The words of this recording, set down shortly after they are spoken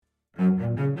Well,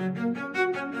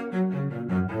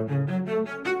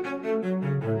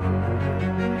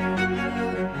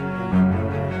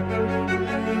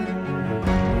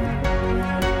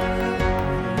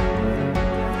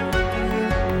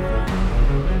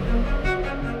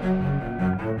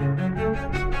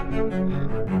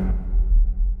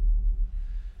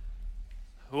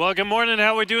 good morning.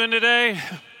 How are we doing today?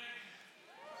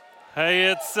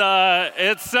 Hey, it's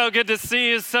so good to see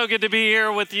you. So good to be here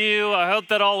with you. I hope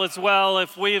that all is well.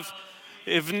 If we've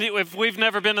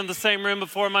never been in the same room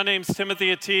before, my name's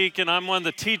Timothy Atik, and I'm one of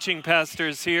the teaching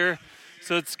pastors here.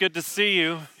 So it's good to see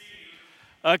you.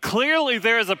 Clearly,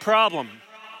 there is a problem.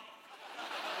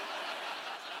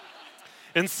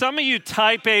 And some of you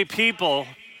type A people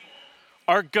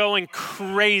are going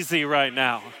crazy right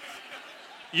now.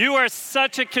 You are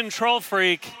such a control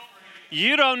freak.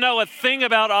 You don't know a thing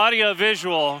about audio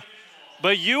visual,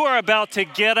 but you are about to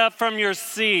get up from your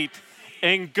seat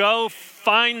and go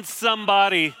find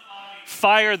somebody,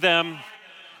 fire them,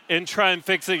 and try and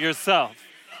fix it yourself.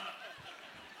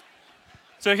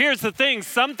 So here's the thing,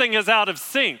 something is out of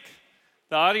sync.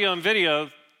 The audio and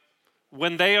video,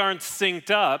 when they aren't synced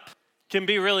up, can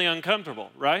be really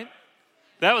uncomfortable, right?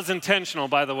 That was intentional,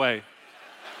 by the way.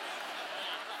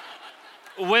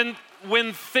 When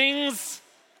things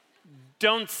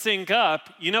don't sync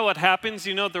up, you know what happens?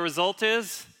 You know what the result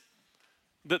is?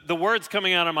 The words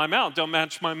coming out of my mouth don't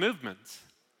match my movements.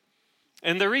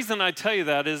 And the reason I tell you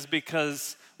that is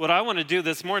because what I want to do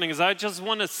this morning is I just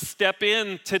want to step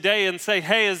in today and say,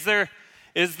 hey,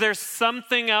 is there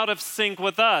something out of sync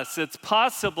with us? It's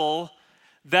possible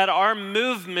that our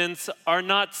movements are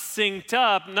not synced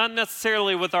up, not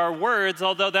necessarily with our words,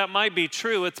 although that might be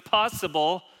true. It's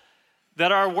possible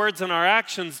that our words and our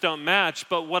actions don't match.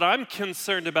 But what I'm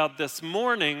concerned about this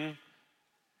morning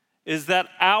is that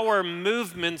our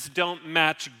movements don't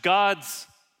match God's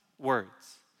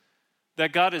words.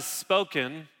 That God has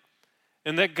spoken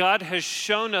and that God has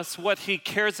shown us what he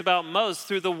cares about most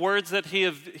through the words that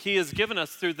he has given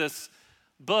us through this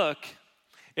book.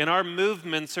 And our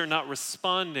movements are not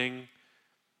responding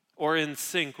or in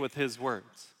sync with his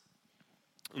words.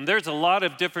 And there's a lot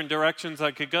of different directions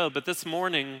I could go, but this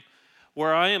morning,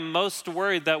 where I am most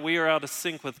worried that we are out of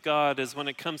sync with God is when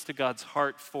it comes to God's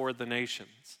heart for the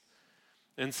nations.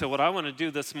 And so what I want to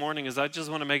do this morning is I just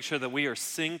want to make sure that we are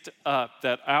synced up,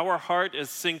 that our heart is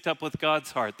synced up with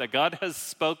God's heart, that God has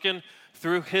spoken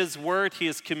through his word. He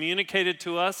has communicated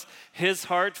to us his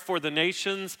heart for the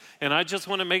nations. And I just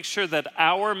want to make sure that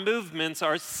our movements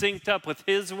are synced up with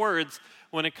his words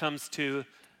when it comes to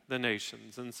the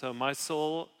nations. And so my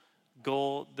sole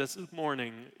goal this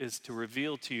morning is to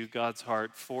reveal to you God's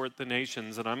heart for the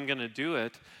nations. And I'm going to do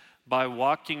it by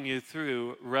walking you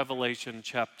through Revelation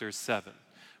chapter 7.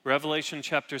 Revelation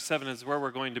chapter 7 is where we're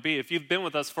going to be. If you've been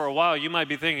with us for a while, you might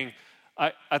be thinking,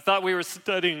 I thought we were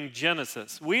studying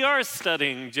Genesis. We are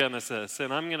studying Genesis,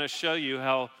 and I'm going to show you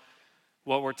how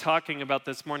what we're talking about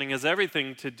this morning has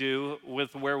everything to do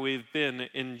with where we've been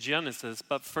in Genesis.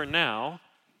 But for now,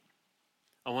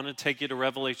 I want to take you to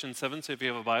Revelation 7. So if you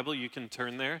have a Bible, you can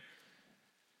turn there.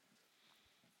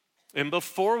 And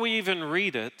before we even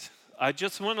read it, I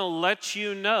just want to let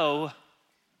you know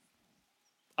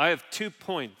I have 2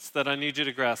 points that I need you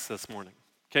to grasp this morning.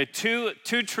 Okay,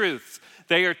 two truths.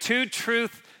 They are 2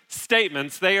 truth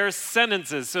statements. They are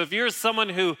sentences. So if you're someone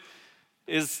who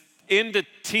is into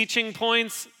teaching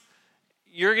points,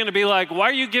 you're going to be like, why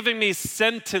are you giving me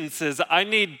sentences? I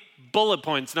need bullet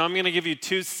points. Now I'm going to give you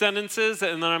 2 sentences,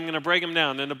 and then I'm going to break them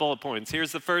down into bullet points.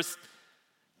 Here's the first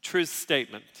truth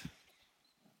statement.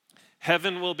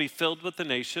 Heaven will be filled with the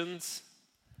nations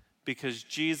because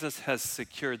Jesus has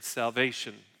secured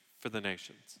salvation for the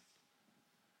nations.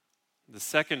 The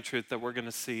second truth that we're going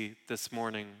to see this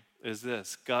morning is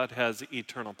this: God has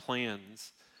eternal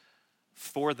plans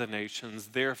for the nations.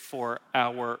 Therefore,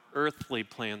 our earthly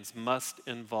plans must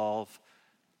involve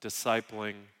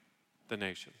discipling the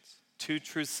nations. 2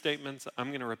 truth statements. I'm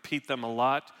going to repeat them a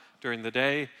lot during the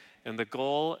day, and the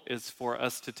goal is for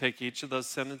us to take each of those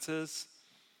sentences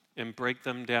and break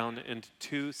them down into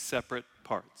 2 separate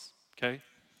parts, okay?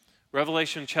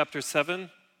 Revelation chapter 7,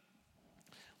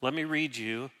 let me read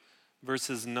you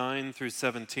verses 9 through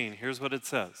 17. Here's what it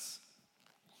says.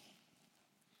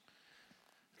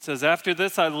 It says, after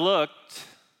this I looked,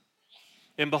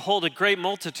 and behold, a great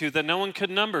multitude that no one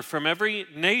could number from every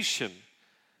nation,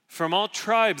 from all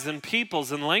tribes and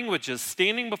peoples and languages,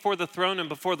 standing before the throne and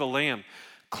before the Lamb,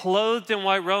 clothed in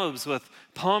white robes with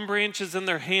palm branches in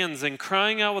their hands and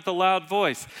crying out with a loud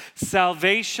voice,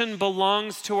 salvation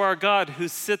belongs to our God who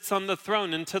sits on the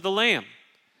throne and to the Lamb.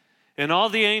 And all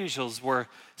the angels were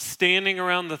standing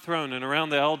around the throne and around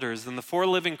the elders and the four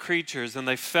living creatures, and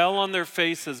they fell on their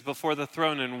faces before the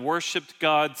throne and worshiped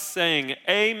God, saying,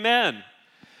 Amen.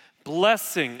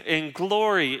 Blessing and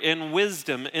glory and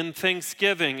wisdom and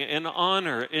thanksgiving and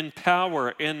honor and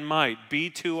power and might be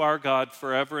to our God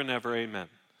forever and ever. Amen.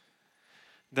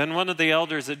 Then one of the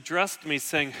elders addressed me,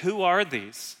 saying, Who are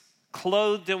these,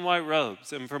 clothed in white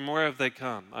robes, and from where have they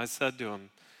come? I said to him,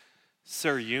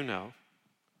 Sir, you know.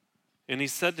 And he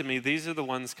said to me, These are the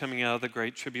ones coming out of the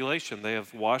great tribulation. They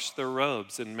have washed their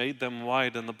robes and made them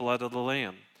white in the blood of the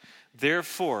Lamb.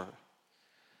 Therefore,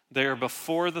 they are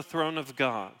before the throne of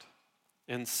God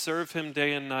and serve him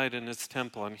day and night in his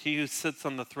temple. And he who sits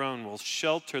on the throne will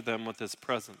shelter them with his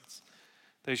presence.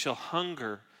 They shall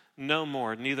hunger no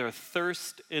more, neither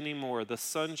thirst any more. The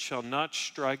sun shall not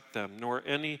strike them, nor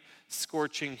any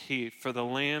scorching heat. For the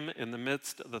Lamb in the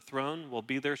midst of the throne will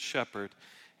be their shepherd,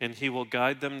 and he will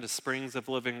guide them to springs of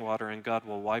living water, and God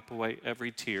will wipe away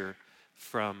every tear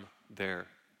from their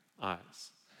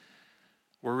eyes.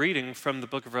 We're reading from the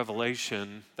book of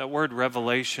Revelation. That word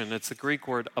revelation, it's the Greek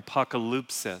word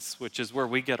apokalypsis, which is where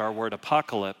we get our word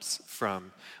apocalypse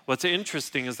from. What's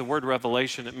interesting is the word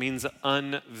revelation, it means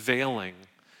unveiling,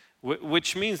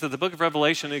 which means that the book of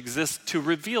Revelation exists to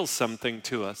reveal something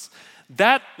to us.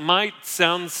 That might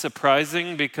sound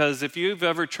surprising because if you've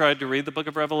ever tried to read the book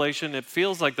of Revelation, it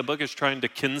feels like the book is trying to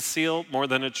conceal more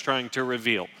than it's trying to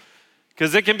reveal,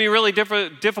 because it can be really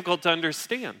difficult to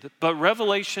understand. But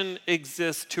Revelation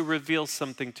exists to reveal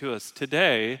something to us.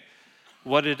 Today,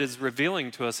 what it is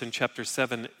revealing to us in chapter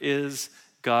 7 is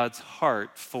God's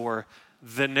heart for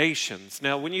the nations.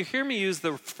 Now, when you hear me use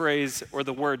the phrase or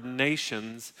the word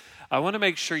nations, I want to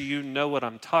make sure you know what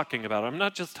I'm talking about. I'm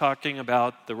not just talking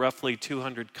about the roughly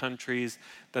 200 countries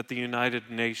that the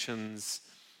United Nations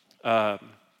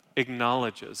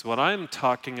acknowledges. What I'm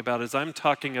talking about is I'm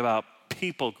talking about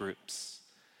people groups.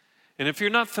 And if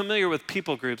you're not familiar with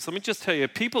people groups, let me just tell you, a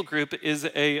people group is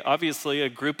obviously a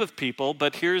group of people,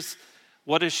 but here's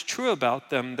what is true about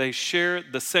them. They share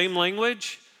the same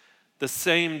language, the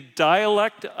same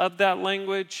dialect of that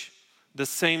language, the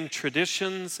same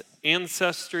traditions,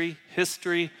 ancestry,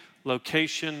 history,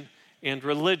 location, and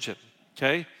religion,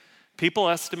 okay? People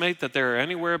estimate that there are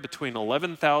anywhere between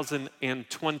 11,000 and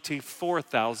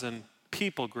 24,000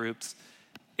 people groups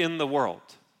in the world.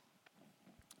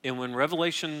 And when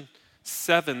Revelation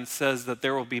 7 says that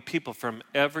there will be people from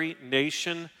every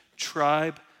nation,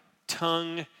 tribe,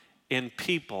 tongue, and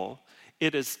people,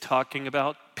 it is talking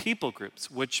about people groups,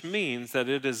 which means that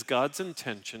it is God's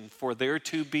intention for there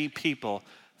to be people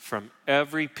from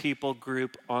every people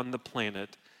group on the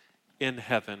planet in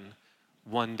heaven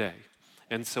one day.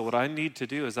 And so what I need to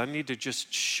do is I need to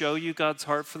just show you God's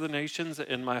heart for the nations,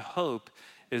 and my hope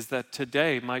is that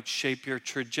today might shape your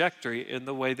trajectory in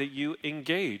the way that you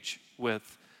engage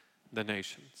with the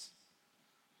nations.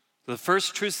 The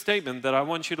first true statement that I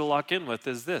want you to lock in with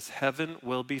is this: heaven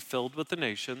will be filled with the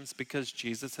nations because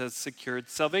Jesus has secured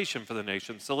salvation for the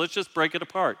nations. So let's just break it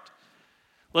apart.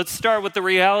 Let's start with the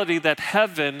reality that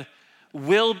heaven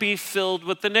will be filled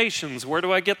with the nations. Where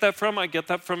do I get that from? I get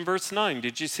that from verse 9.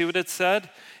 Did you see what it said?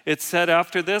 It said,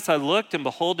 after this, I looked, and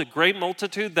behold, a great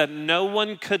multitude that no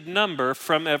one could number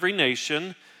from every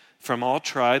nation, from all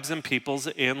tribes and peoples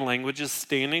and languages,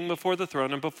 standing before the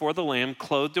throne and before the Lamb,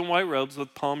 clothed in white robes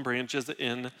with palm branches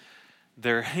in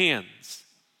their hands.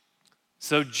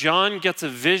 So John gets a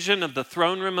vision of the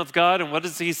throne room of God, and what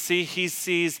does he see? He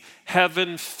sees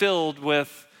heaven filled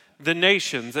with the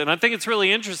nations. And I think it's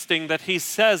really interesting that he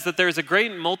says that there's a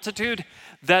great multitude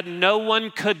that no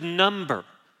one could number.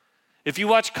 If you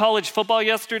watched college football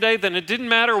yesterday, then it didn't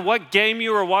matter what game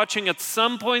you were watching. At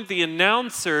some point, the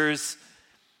announcers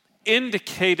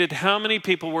indicated how many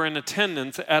people were in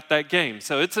attendance at that game.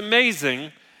 So it's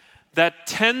amazing that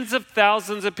tens of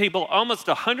thousands of people, almost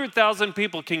 100,000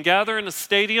 people, can gather in a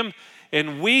stadium,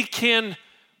 and we can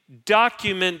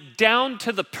document down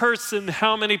to the person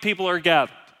how many people are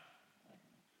gathered.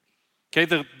 Okay,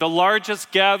 the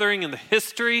largest gathering in the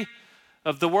history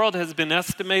of the world has been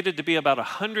estimated to be about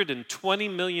 120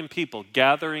 million people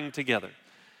gathering together.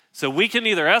 So we can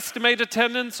either estimate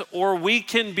attendance or we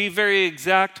can be very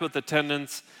exact with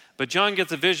attendance. But John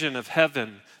gets a vision of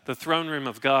heaven, the throne room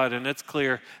of God, and it's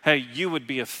clear, hey, you would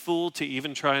be a fool to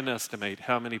even try and estimate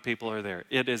how many people are there.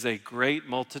 It is a great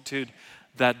multitude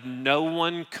that no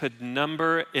one could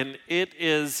number, and it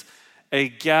is a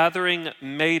gathering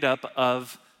made up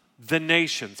of the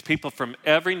nations, people from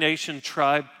every nation,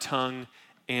 tribe, tongue,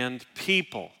 and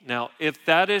people. Now, if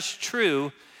that is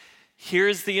true,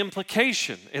 here's the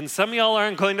implication. And some of y'all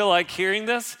aren't going to like hearing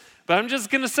this, but I'm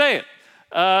just going to say it.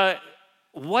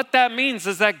 what that means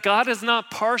is that God is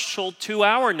not partial to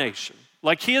our nation.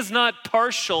 Like he is not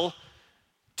partial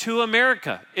to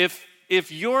America.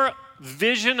 If your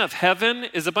vision of heaven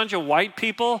is a bunch of white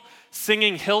people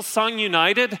singing Hillsong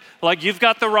United, like you've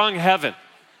got the wrong heaven.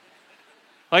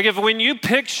 Like if when you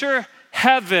picture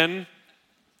heaven,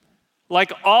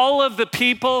 like all of the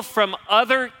people from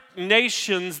other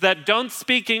nations that don't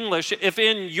speak English, if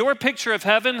in your picture of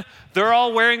heaven, they're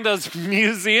all wearing those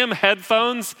museum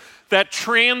headphones that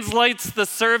translates the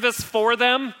service for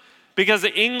them because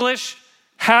English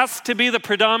has to be the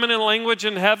predominant language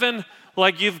in heaven,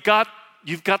 like you've got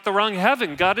the wrong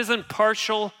heaven. God isn't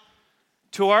partial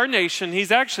to our nation.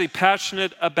 He's actually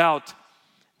passionate about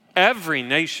every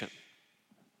nation.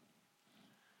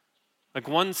 Like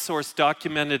one source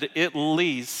documented at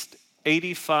least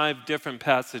 85 different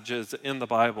passages in the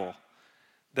Bible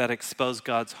that expose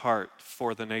God's heart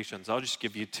for the nations. I'll just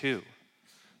give you two.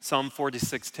 Psalm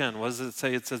 46:10, what does it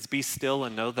say? It says, "Be still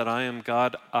and know that I am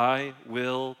God. I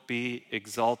will be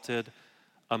exalted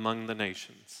among the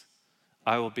nations.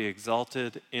 I will be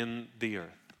exalted in the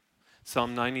earth."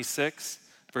 Psalm 96,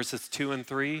 verses 2 and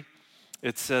 3,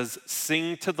 it says,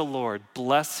 "Sing to the Lord,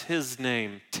 bless his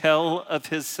name, tell of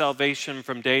his salvation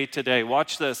from day to day."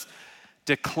 Watch this.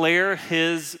 "Declare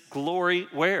his glory"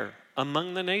 where?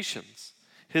 Among the nations.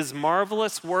 "His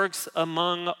marvelous works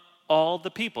among all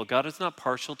the people." God is not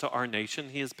partial to our nation.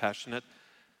 He is passionate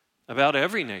about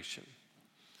every nation.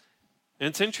 And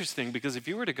it's interesting because if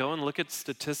you were to go and look at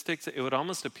statistics, it would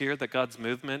almost appear that God's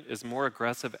movement is more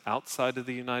aggressive outside of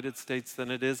the United States than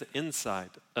it is inside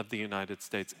of the United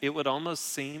States. It would almost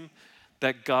seem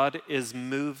that God is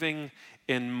moving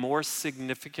in more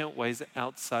significant ways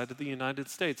outside of the United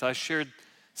States. I shared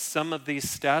some of these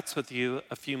stats with you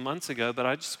a few months ago, but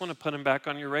I just want to put them back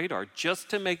on your radar just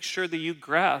to make sure that you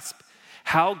grasp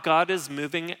how God is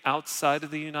moving outside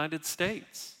of the United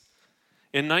States.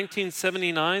 In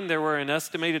 1979, there were an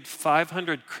estimated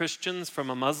 500 Christians from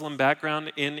a Muslim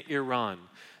background in Iran.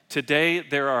 Today,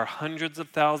 there are hundreds of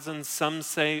thousands, some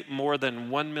say more than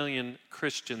 1 million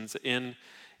Christians in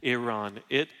Iran.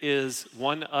 It is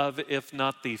one of, if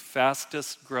not the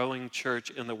fastest growing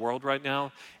church in the world right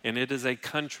now, and it is a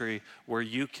country where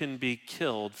you can be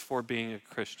killed for being a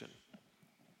Christian.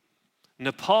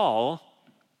 Nepal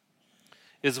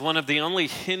is one of the only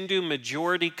Hindu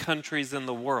majority countries in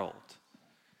the world.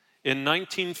 In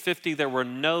 1950, there were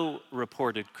no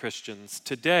reported Christians.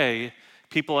 Today,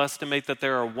 people estimate that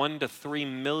there are 1 to 3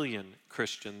 million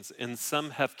Christians, and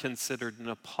some have considered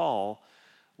Nepal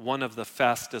one of the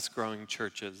fastest growing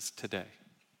churches today.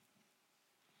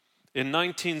 In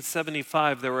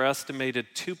 1975, there were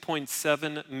estimated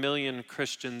 2.7 million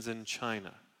Christians in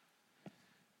China.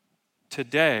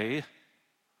 Today,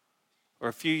 or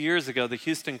a few years ago, the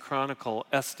Houston Chronicle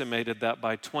estimated that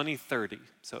by 2030,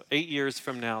 so 8 years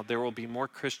from now, there will be more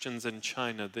Christians in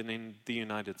China than in the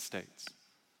United States.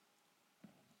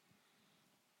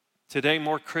 Today,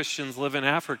 more Christians live in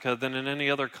Africa than in any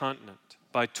other continent.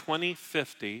 By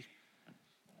 2050,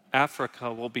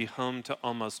 Africa will be home to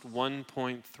almost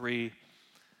 1.3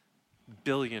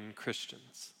 billion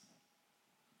Christians.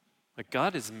 Like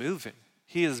God is moving.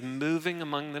 He is moving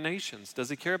among the nations. Does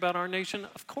he care about our nation?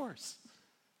 Of course.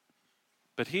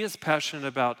 But he is passionate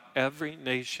about every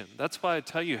nation. That's why I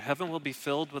tell you, heaven will be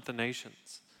filled with the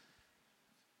nations.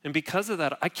 And because of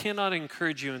that, I cannot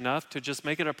encourage you enough to just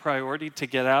make it a priority to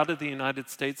get out of the United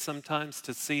States sometimes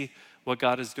to see what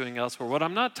God is doing elsewhere. What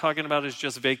I'm not talking about is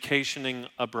just vacationing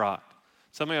abroad.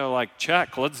 Some of you are like,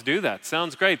 check, let's do that.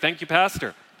 Sounds great. Thank you,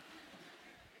 Pastor.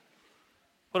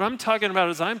 What I'm talking about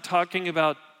is I'm talking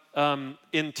about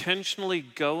intentionally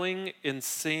going and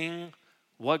seeing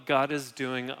what God is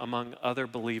doing among other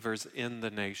believers in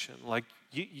the nation. Like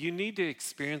you need to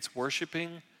experience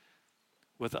worshiping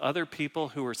with other people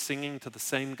who are singing to the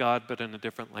same God but in a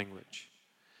different language.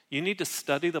 You need to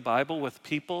study the Bible with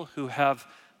people who have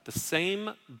the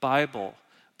same Bible,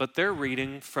 but they're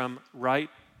reading from right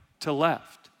to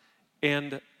left.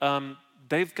 And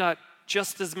they've got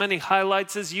just as many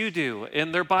highlights as you do,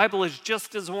 and their Bible is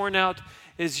just as worn out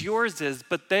as yours is,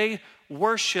 but they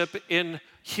worship and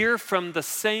hear from the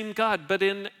same God, but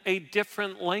in a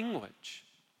different language.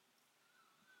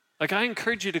 Like I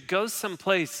encourage you to go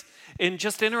someplace and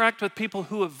just interact with people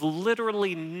who have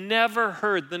literally never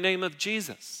heard the name of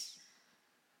Jesus.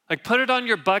 Like put it on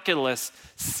your bucket list.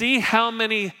 See how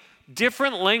many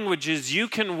different languages you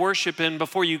can worship in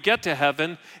before you get to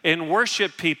heaven and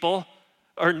worship people,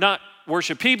 or not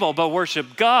worship people, but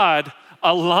worship God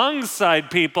alongside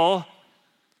people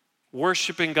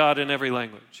worshiping God in every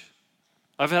language.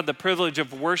 I've had the privilege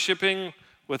of worshiping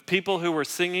with people who were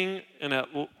singing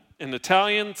in in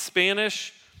Italian,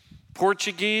 Spanish,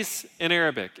 Portuguese, and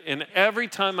Arabic. And every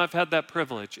time I've had that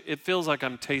privilege, it feels like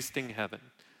I'm tasting heaven.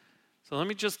 So let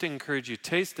me just encourage you,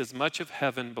 taste as much of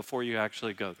heaven before you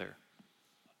actually go there.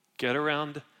 Get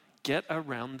around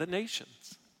the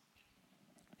nations.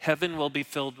 Heaven will be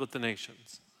filled with the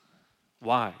nations.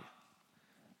 Why?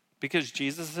 Because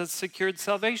Jesus has secured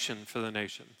salvation for the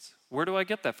nations. Where do I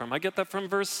get that from? I get that from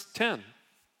verse 10.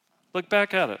 Look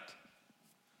back at it.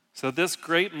 So this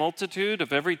great multitude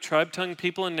of every tribe, tongue,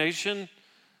 people, and nation,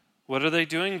 what are they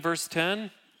doing? Verse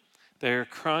 10, they are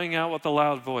crying out with a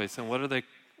loud voice. And what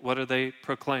are they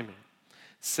proclaiming?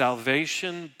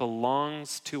 Salvation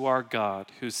belongs to our God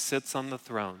who sits on the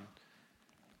throne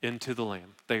and to the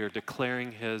Lamb. They are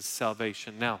declaring his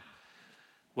salvation. Now,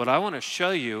 what I want to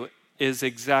show you is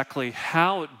exactly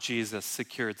how Jesus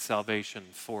secured salvation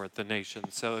for the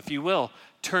nation. So if you will,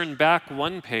 turn back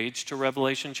one page to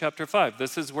Revelation chapter 5.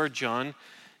 This is where John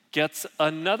gets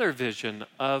another vision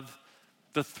of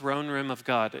the throne room of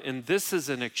God. And this is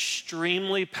an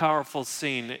extremely powerful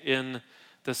scene in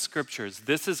the scriptures.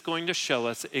 This is going to show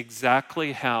us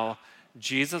exactly how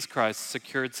Jesus Christ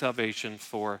secured salvation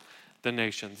for the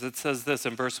nations. It says this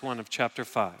in verse 1 of chapter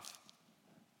 5.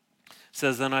 It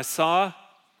says, "And I saw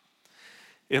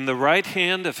in the right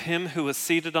hand of him who was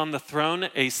seated on the throne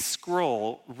a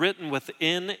scroll written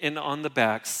within and on the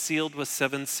back, sealed with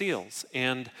 7 seals.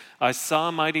 And I saw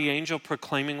a mighty angel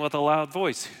proclaiming with a loud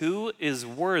voice, 'Who is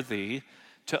worthy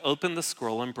to open the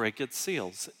scroll and break its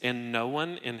seals?' And no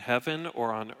one in heaven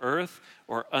or on earth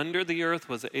or under the earth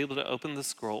was able to open the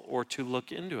scroll or to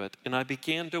look into it. And I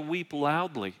began to weep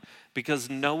loudly because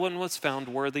no one was found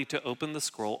worthy to open the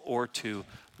scroll or to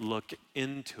look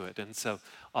into it." And so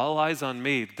all eyes on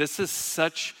me. This is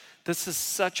such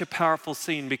a powerful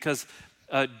scene because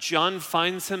John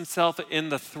finds himself in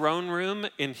the throne room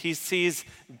and he sees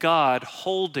God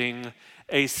holding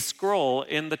a scroll.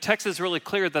 And the text is really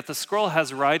clear that the scroll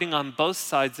has writing on both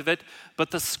sides of it, but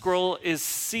the scroll is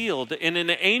sealed. And an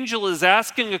angel is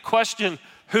asking a question,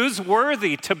 who's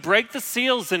worthy to break the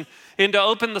seals and to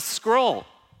open the scroll?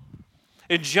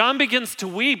 And John begins to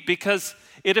weep because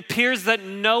it appears that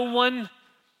no one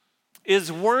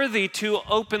is worthy to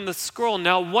open the scroll.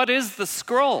 Now, what is the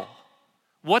scroll?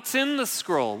 What's in the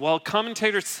scroll? Well,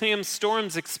 commentator Sam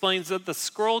Storms explains that the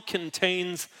scroll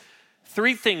contains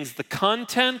 3 things: the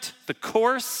content, the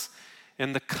course,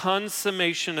 and the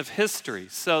consummation of history.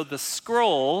 So the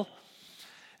scroll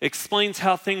explains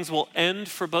how things will end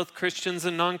for both Christians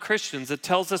and non-Christians. It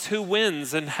tells us who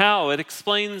wins and how. It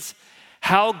explains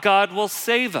how God will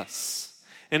save us.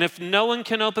 And if no one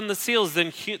can open the seals,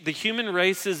 then the human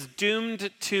race is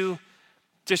doomed to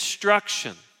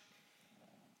destruction.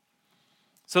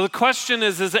 So the question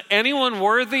is anyone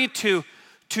worthy to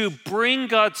bring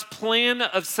God's plan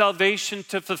of salvation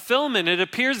to fulfillment? It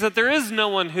appears that there is no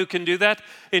one who can do that,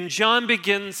 and John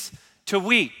begins to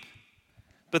weep.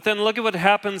 But then look at what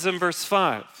happens in verse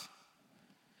 5.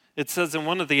 It says, "And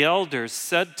one of the elders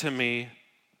said to me,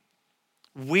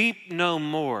 'Weep no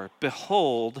more.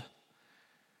 Behold,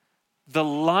 the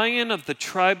Lion of the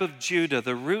tribe of Judah,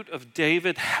 the Root of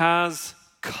David, has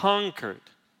conquered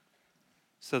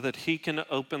so that he can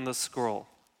open the scroll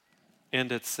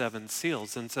and its 7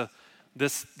 seals.'" And so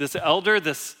this elder,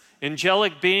 this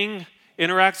angelic being,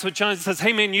 interacts with John and says,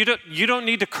 "Hey man, you don't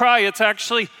need to cry. It's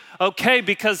actually okay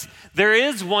because there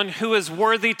is one who is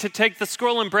worthy to take the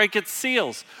scroll and break its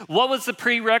seals." What was the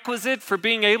prerequisite for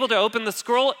being able to open the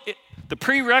scroll? The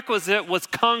prerequisite was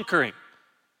conquering.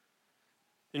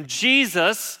 And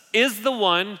Jesus is the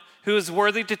one who is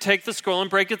worthy to take the scroll and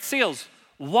break its seals.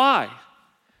 Why?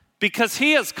 Because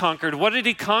he has conquered. What did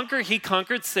he conquer? He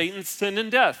conquered Satan, sin, and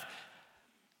death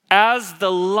as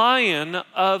the Lion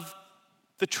of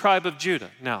the tribe of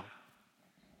Judah. Now,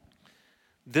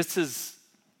 this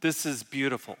is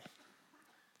beautiful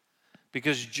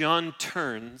because John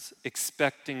turns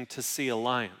expecting to see a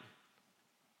lion.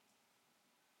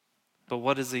 But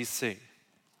what does he see?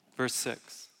 Verse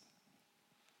 6.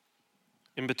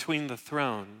 "In between the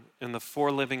throne and the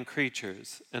 4 living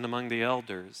creatures and among the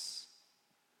elders,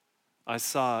 I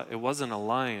saw," it wasn't a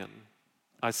lion,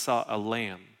 "I saw a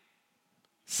lamb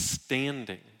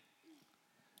standing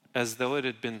as though it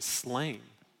had been slain,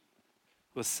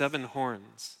 with 7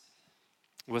 horns,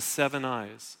 with 7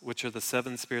 eyes, which are the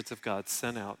 7 spirits of God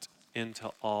sent out into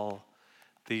all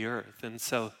the earth." And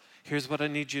so here's what I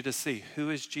need you to see. Who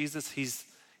is Jesus?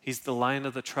 He's the Lion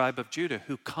of the tribe of Judah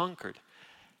who conquered.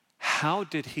 How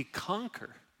did he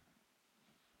conquer?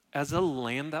 As a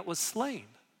lamb that was slain.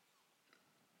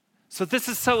 So this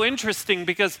is so interesting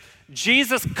because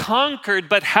Jesus conquered,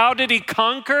 but how did he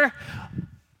conquer?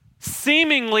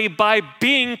 seemingly by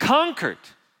being conquered.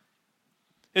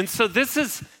 And so this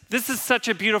is such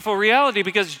a beautiful reality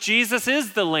because Jesus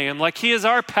is the Lamb, like he is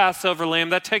our Passover Lamb.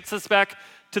 That takes us back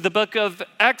to the book of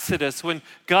Exodus when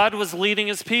God was leading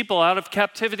his people out of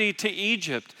captivity to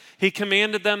Egypt. He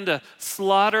commanded them to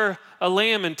slaughter a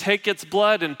lamb and take its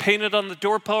blood and paint it on the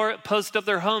doorpost of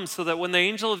their homes so that when the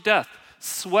angel of death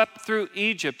swept through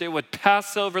Egypt, it would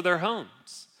pass over their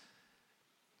homes.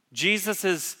 Jesus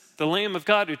is the Lamb of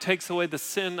God who takes away the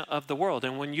sin of the world.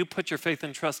 And when you put your faith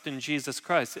and trust in Jesus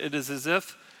Christ, it is as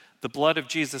if the blood of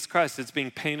Jesus Christ is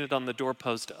being painted on the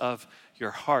doorpost of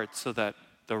your heart so that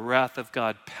the wrath of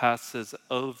God passes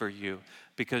over you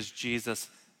because Jesus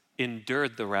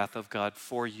endured the wrath of God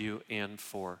for you and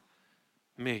for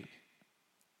me.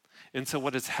 And so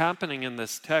what is happening in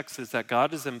this text is that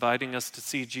God is inviting us to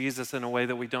see Jesus in a way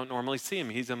that we don't normally see him.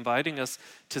 He's inviting us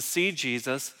to see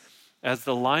Jesus as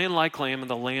the lion-like lamb and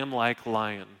the lamb-like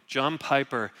lion. John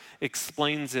Piper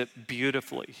explains it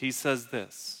beautifully. He says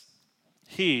this,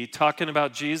 he, talking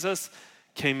about Jesus,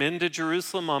 came into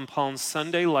Jerusalem on Palm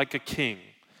Sunday like a king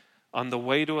on the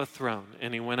way to a throne,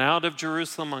 and he went out of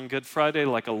Jerusalem on Good Friday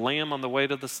like a lamb on the way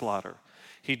to the slaughter.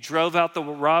 He drove out the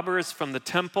robbers from the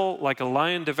temple like a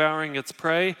lion devouring its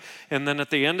prey, and then at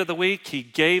the end of the week, he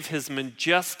gave his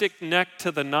majestic neck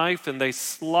to the knife, and they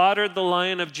slaughtered the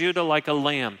Lion of Judah like a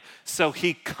lamb. So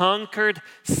he conquered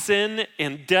sin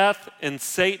and death and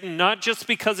Satan, not just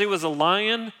because he was a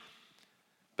lion,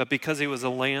 but because he was a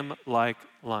lamb-like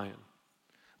lion.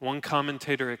 One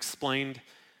commentator explained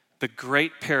the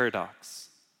great paradox.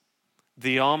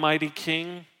 The Almighty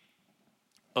King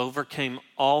overcame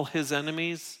all his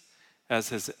enemies as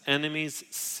his enemies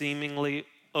seemingly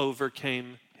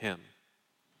overcame him.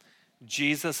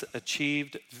 Jesus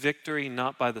achieved victory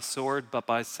not by the sword, but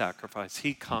by sacrifice.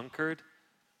 He conquered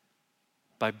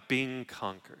by being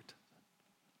conquered.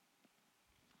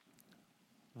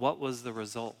 What was the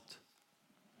result?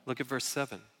 Look at verse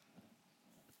 7.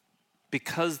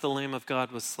 Because the Lamb of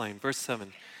God was slain. Verse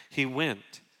 7, he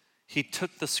went. He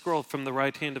took the scroll from the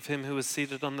right hand of him who was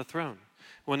seated on the throne.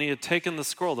 When he had taken the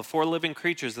scroll, the 4 living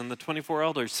creatures and the 24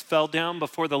 elders fell down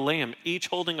before the Lamb, each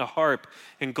holding a harp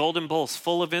and golden bowls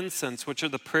full of incense, which are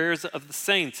the prayers of the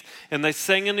saints. And they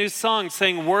sang a new song,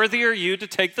 saying, "Worthy are you to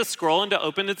take the scroll and to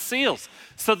open its seals."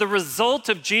 So the result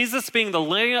of Jesus being the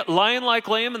lion-like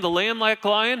lamb and the lamb-like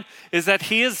lion is that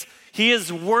he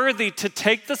is worthy to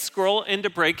take the scroll and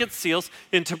to break its seals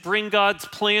and to bring God's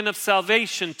plan of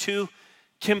salvation to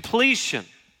completion.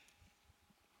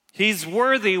 He's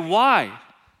worthy. Why?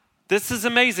 This is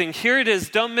amazing. Here it is.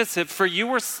 Don't miss it. For you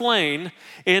were slain,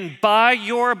 and by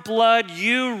your blood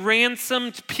you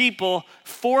ransomed people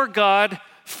for God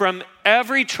from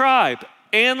every tribe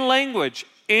and language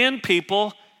and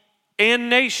people and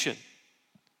nation.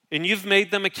 And you've made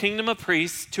them a kingdom of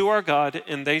priests to our God,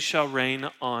 and they shall reign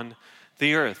on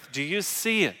the earth. Do you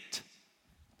see it?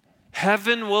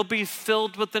 Heaven will be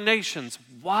filled with the nations.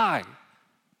 Why?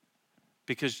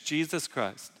 Because Jesus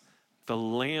Christ, the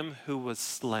Lamb who was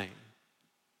slain,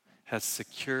 has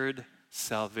secured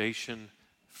salvation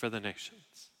for the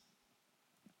nations.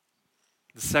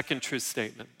 The second true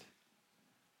statement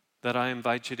that I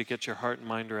invite you to get your heart and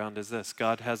mind around is this: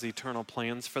 God has eternal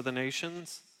plans for the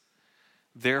nations.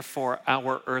 Therefore,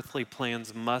 our earthly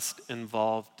plans must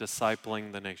involve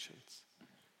discipling the nations.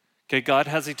 Okay, God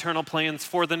has eternal plans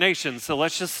for the nations, so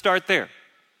let's just start there.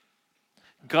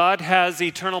 God has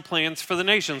eternal plans for the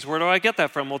nations. Where do I get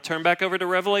that from? We'll turn back over to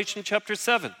Revelation chapter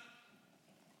 7.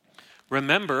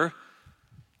 Remember,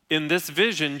 in this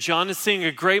vision, John is seeing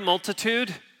a great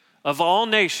multitude of all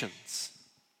nations.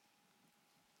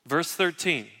 Verse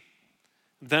 13,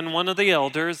 then one of the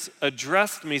elders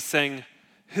addressed me saying,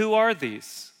 "Who are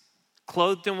these,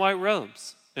 clothed in white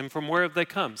robes, and from where have they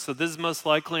come?" So this is most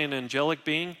likely an angelic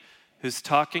being who's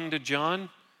talking to John,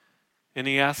 and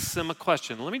he asks him a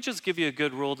question. Let me just give you a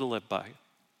good rule to live by.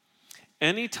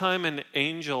 Anytime an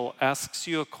angel asks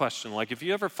you a question, like if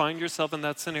you ever find yourself in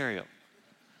that scenario,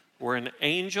 where an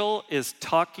angel is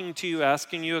talking to you,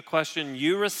 asking you a question,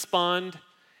 you respond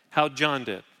how John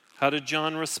did. How did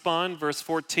John respond? Verse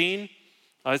 14,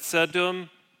 I said to him,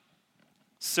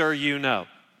 "Sir, you know."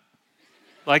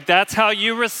 Like that's how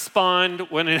you respond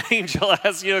when an angel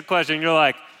asks you a question. You're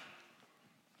like,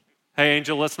 "Hey,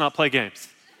 angel, let's not play games."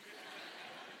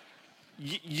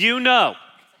 You know.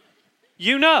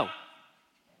 You know.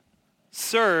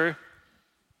 "Sir,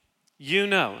 you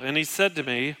know." And he said to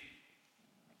me,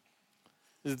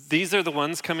 "These are the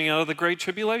ones coming out of the Great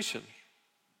Tribulation."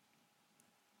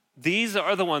 These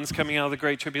are the ones coming out of the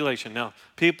Great Tribulation. Now,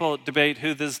 people debate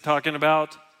who this is talking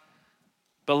about.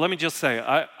 But let me just say,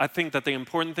 I think that the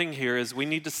important thing here is we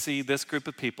need to see this group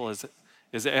of people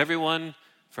as everyone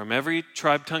from every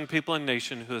tribe, tongue, people, and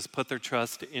nation who has put their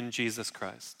trust in Jesus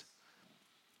Christ.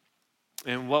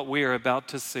 And what we are about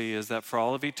to see is that for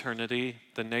all of eternity,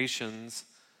 the nations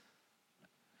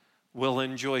will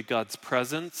enjoy God's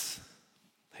presence,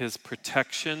 His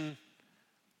protection,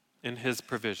 and His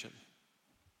provision.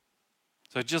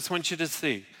 So I just want you to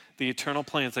see the eternal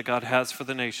plans that God has for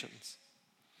the nations.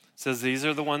 It says these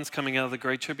are the ones coming out of the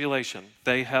great tribulation.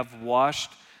 They have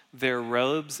washed their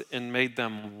robes and made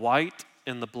them white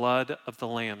in the blood of the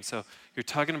Lamb. So you're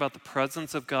talking about the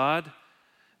presence of God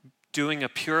doing a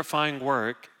purifying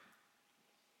work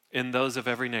in those of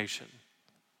every nation,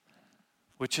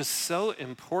 which is so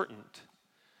important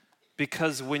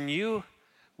because when you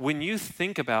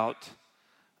think about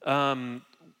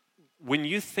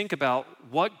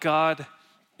what God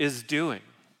is doing,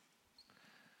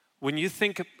 when you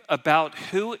think about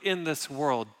who in this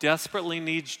world desperately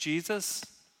needs Jesus,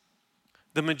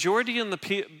 the majority of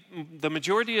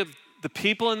the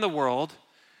people in the world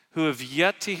who have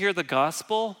yet to hear the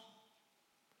gospel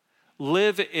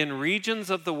live in regions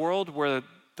of the world where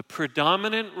the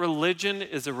predominant religion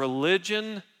is a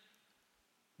religion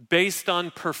based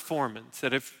on performance,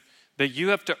 that you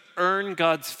have to earn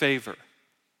God's favor.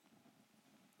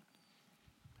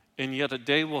 And yet a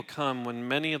day will come when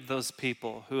many of those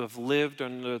people who have lived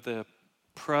under the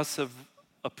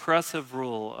oppressive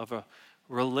rule of a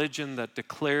religion that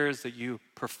declares that you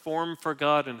perform for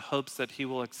God in hopes that He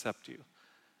will accept you.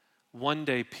 One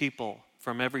day people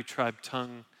from every tribe,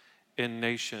 tongue, and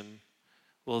nation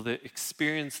will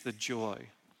experience the joy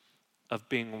of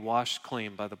being washed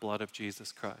clean by the blood of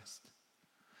Jesus Christ.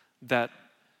 That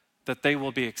they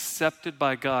will be accepted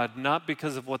by God not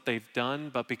because of what they've done,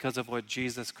 but because of what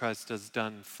Jesus Christ has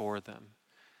done for them.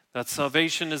 That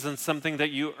salvation isn't something that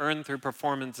you earn through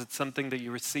performance, it's something that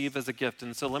you receive as a gift.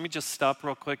 And so let me just stop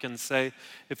real quick and say,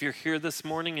 if you're here this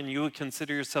morning and you would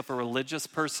consider yourself a religious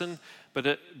person,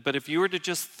 but if you were to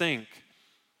just think,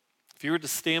 if you were to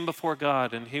stand before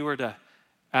God and He were to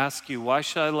ask you, why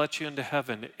should I let you into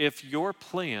heaven? If your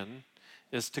plan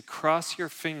is to cross your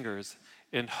fingers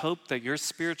and hope that your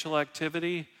spiritual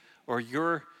activity or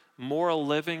your moral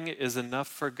living is enough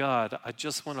for God, I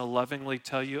just want to lovingly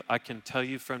tell you, I can tell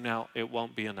you from now, it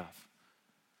won't be enough.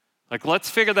 Like, let's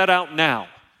figure that out now.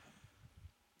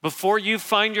 Before you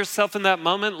find yourself in that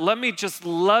moment, let me just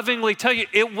lovingly tell you,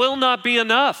 it will not be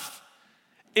enough.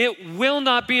 It will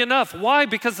not be enough. Why?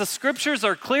 Because the scriptures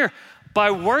are clear.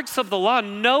 By works of the law,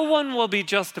 no one will be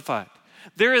justified.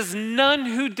 There is none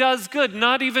who does good,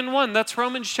 not even one. That's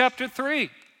Romans chapter 3.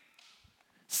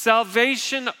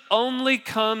 Salvation only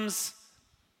comes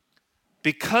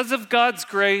because of God's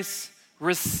grace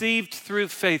received through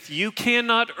faith. You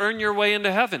cannot earn your way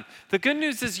into heaven. The good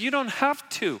news is you don't have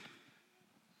to.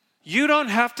 You don't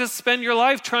have to spend your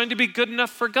life trying to be good enough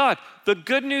for God. The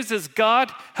good news is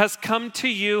God has come to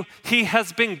you. He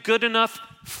has been good enough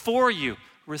for you.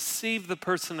 Receive the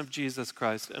person of Jesus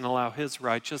Christ and allow His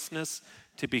righteousness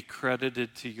to be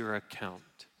credited to your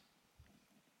account.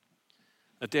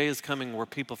 A day is coming where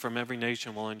people from every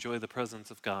nation will enjoy the presence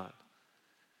of God,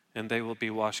 and they will be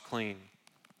washed clean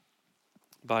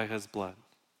by His blood.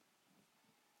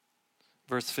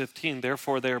 Verse 15,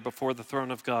 therefore they are before the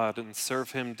throne of God and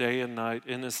serve Him day and night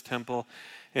in His temple,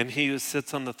 and He who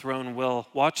sits on the throne will,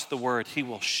 watch the word, He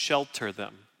will shelter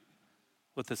them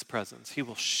with His presence. He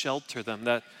will shelter them.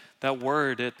 That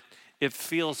word, it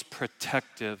feels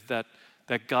protective, that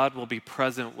God will be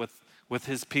present with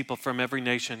His people from every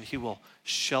nation. He will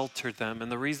shelter them. And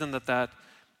the reason that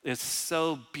is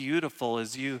so beautiful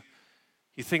is you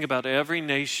think about every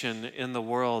nation in the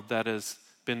world that has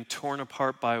been torn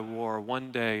apart by war.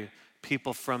 One day,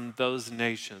 people from those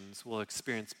nations will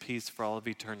experience peace for all of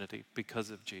eternity because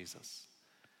of Jesus.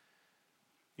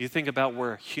 You think about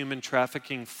where human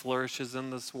trafficking flourishes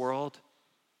in this world.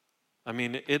 I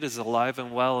mean, it is alive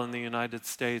and well in the United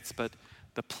States, but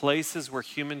the places where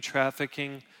human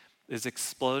trafficking is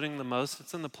exploding the most,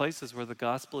 it's in the places where the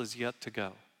gospel is yet to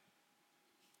go.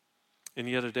 And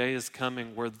yet a day is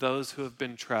coming where those who have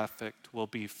been trafficked will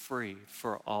be free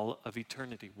for all of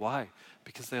eternity. Why?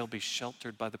 Because they'll be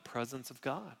sheltered by the presence of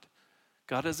God.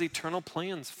 God has eternal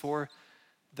plans for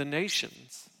the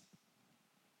nations.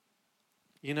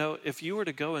 You know, if you were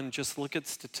to go and just look at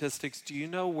statistics, do you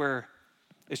know where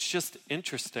it's just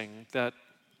interesting that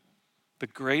the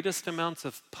greatest amounts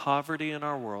of poverty in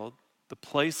our world, the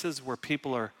places where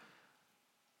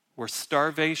where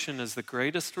starvation is the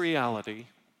greatest reality,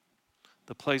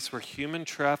 the place where human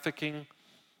trafficking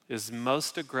is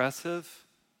most aggressive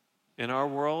in our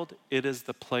world, it is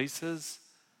the places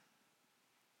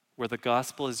where the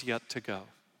gospel is yet to go.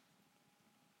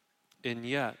 And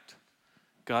yet,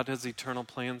 God has eternal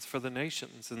plans for the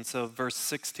nations. And so verse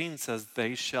 16 says,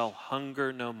 they shall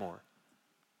hunger no more.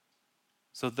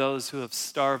 So those who have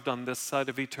starved on this side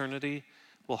of eternity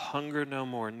will hunger no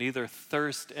more, neither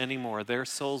thirst anymore. Their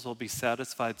souls will be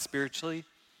satisfied spiritually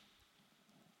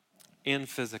and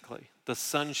physically. The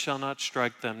sun shall not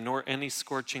strike them, nor any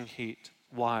scorching heat.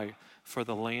 Why? For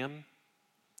the Lamb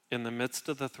in the midst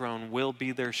of the throne will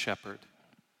be their shepherd.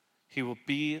 He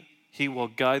will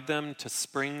guide them to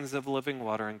springs of living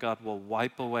water, and God will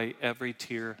wipe away every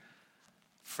tear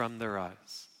from their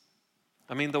eyes.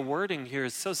 I mean, the wording here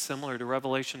is so similar to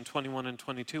Revelation 21 and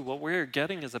 22. What we're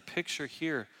getting is a picture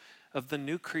here of the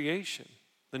new creation,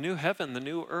 the new heaven, the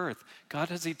new earth. God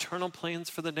has eternal plans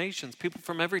for the nations. People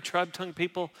from every tribe, tongue,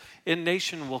 people, and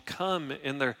nation will come,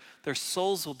 and their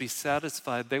souls will be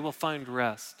satisfied. They will find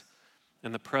rest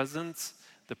in the presence,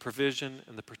 the provision,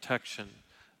 and the protection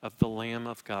of the Lamb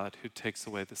of God who takes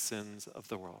away the sins of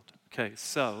the world. Okay,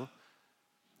 so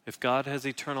if God has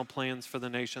eternal plans for the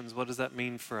nations, what does that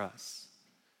mean for us?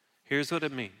 Here's what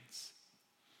it means.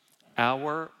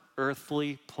 Our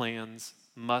earthly plans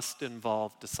must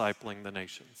involve discipling the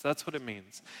nations. That's what it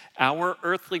means. Our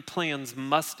earthly plans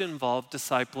must involve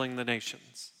discipling the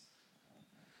nations.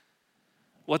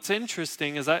 What's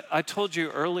interesting is I told you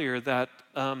earlier that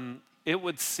it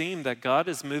would seem that God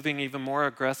is moving even more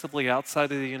aggressively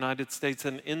outside of the United States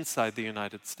than inside the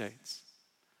United States.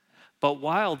 But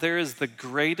while there is the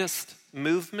greatest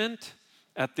movement,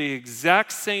 at the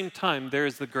exact same time, there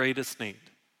is the greatest need.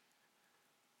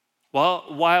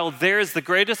 While there is the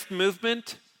greatest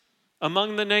movement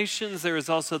among the nations, there is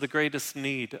also the greatest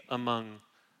need among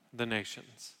the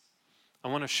nations. I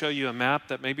want to show you a map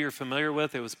that maybe you're familiar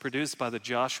with. It was produced by the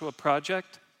Joshua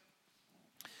Project.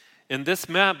 And this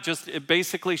map it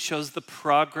basically shows the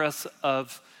progress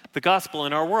of the gospel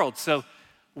in our world. So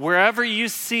wherever you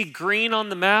see green on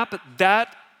the map,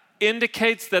 that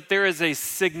indicates that there is a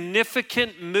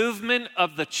significant movement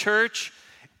of the church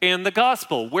and the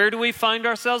gospel. Where do we find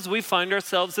ourselves? We find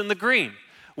ourselves in the green.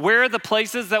 Where are the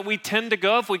places that we tend to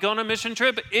go if we go on a mission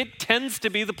trip? It tends to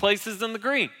be the places in the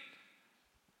green.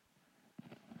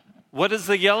 What does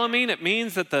the yellow mean? It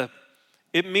means that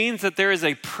there is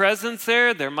a presence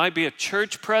there. There might be a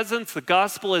church presence. The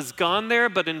gospel has gone there,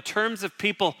 but in terms of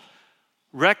people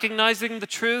recognizing the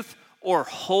truth or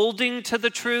holding to the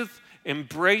truth,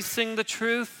 embracing the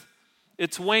truth,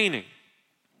 it's waning.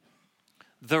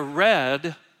 The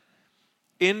red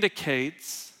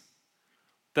indicates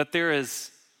that there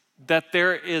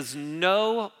is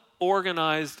no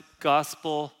organized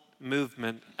gospel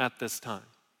movement at this time,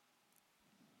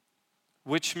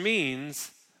 which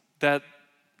means that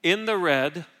in the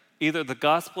red, either the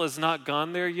gospel has not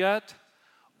gone there yet,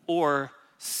 or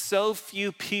so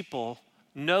few people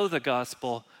know the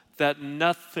gospel that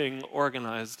nothing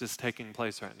organized is taking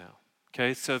place right now.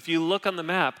 Okay, so if you look on the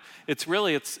map, it's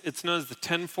known as the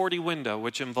 1040 window,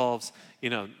 which involves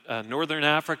northern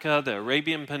Africa, the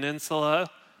Arabian Peninsula,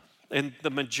 and the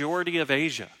majority of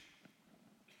Asia.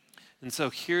 And so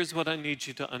here's what I need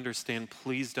you to understand.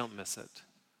 Please don't miss it.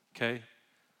 Okay,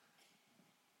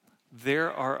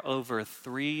 there are over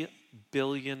 3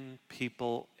 billion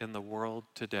people in the world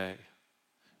today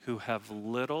who have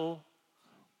little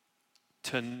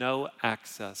to no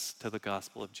access to the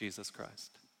gospel of Jesus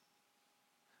Christ.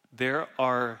 There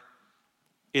are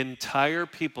entire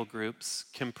people groups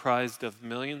comprised of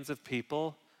millions of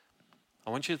people. I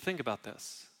want you to think about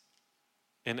this.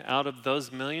 And out of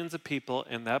those millions of people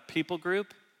in that people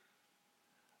group,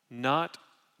 not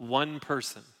one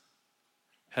person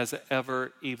has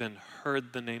ever even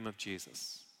heard the name of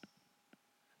Jesus.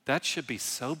 That should be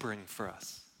sobering for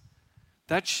us.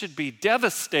 That should be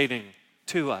devastating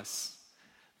to us.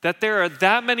 That there are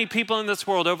that many people in this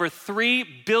world, over 3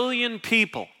 billion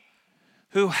people,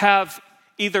 who have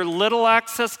either little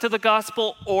access to the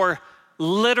gospel or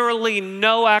literally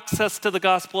no access to the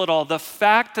gospel at all. The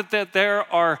fact that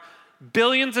there are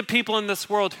billions of people in this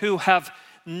world who have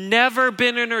never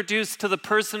been introduced to the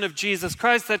person of Jesus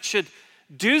Christ, that should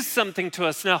do something to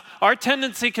us. Now, our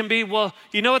tendency can be, well,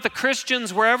 you know what, the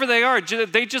Christians, wherever they are,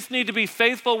 they just need to be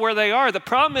faithful where they are. The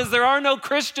problem is there are no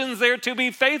Christians there to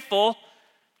be faithful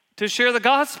to share the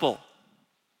gospel.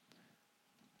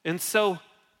 And so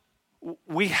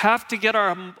we have to get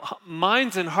our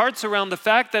minds and hearts around the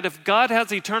fact that if God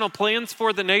has eternal plans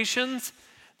for the nations,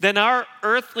 then our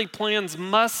earthly plans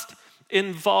must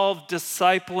involve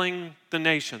discipling the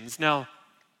nations. Now,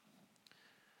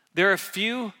 there are a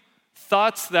few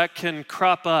thoughts that can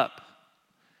crop up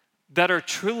that are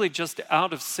truly just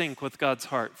out of sync with God's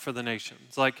heart for the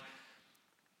nations. Like,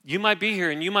 You might be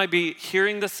here and you might be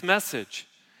hearing this message.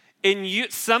 And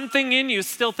something in you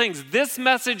still thinks this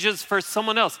message is for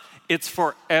someone else. It's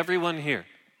for everyone here.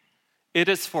 It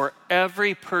is for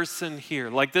every person here.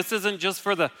 Like, this isn't just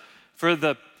for the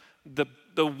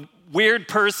weird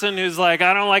person who's like,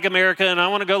 I don't like America and I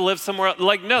want to go live somewhere else.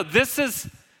 Like, no, it's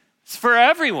for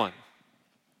everyone.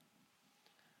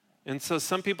 And so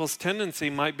some people's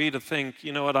tendency might be to think,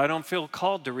 you know what, I don't feel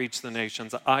called to reach the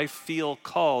nations. I feel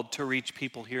called to reach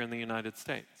people here in the United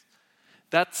States.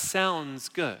 That sounds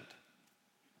good.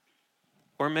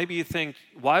 Or maybe you think,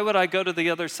 why would I go to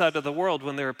the other side of the world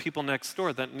when there are people next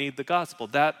door that need the gospel?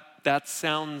 That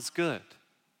sounds good.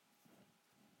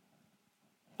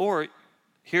 Or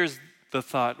here's the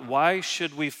thought, why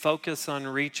should we focus on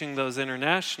reaching those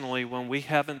internationally when we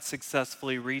haven't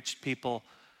successfully reached people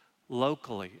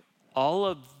locally? All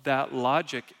of that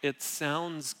logic, it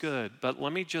sounds good, but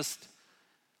let me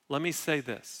say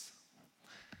this.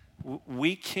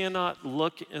 We cannot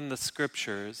look in the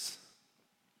scriptures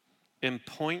and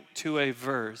point to a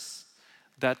verse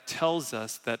that tells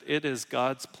us that it is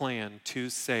God's plan to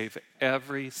save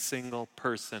every single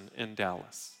person in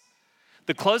Dallas.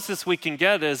 The closest we can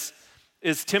get is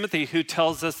Timothy, who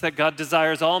tells us that God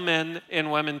desires all men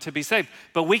and women to be saved.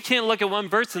 But we can't look at one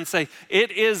verse and say, it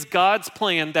is God's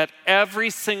plan that every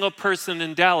single person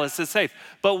in Dallas is saved.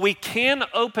 But we can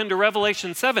open to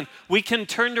Revelation 7. We can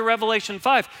turn to Revelation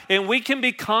 5. And we can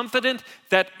be confident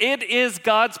that it is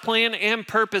God's plan and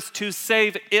purpose to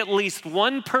save at least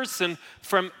one person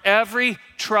from every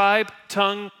tribe,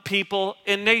 tongue, people,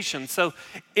 and nation. So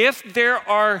if there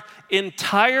are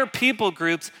entire people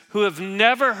groups who have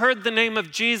never heard the name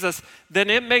of Jesus, then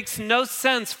it makes no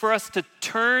sense for us to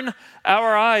turn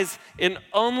our eyes and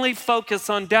only focus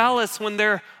on Dallas when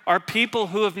there are people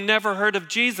who have never heard of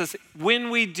Jesus. When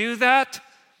we do that,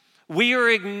 we are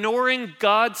ignoring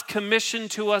God's commission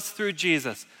to us through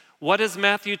Jesus. What does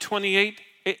Matthew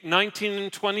 28:19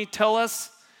 and 20 tell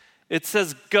us? It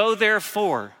says, go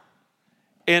therefore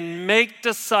and make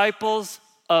disciples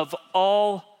of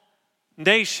all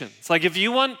nations. Like, if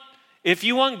you want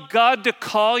God to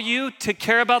call you to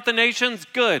care about the nations,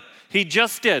 good. He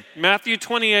just did. Matthew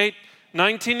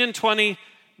 28:19 and 20,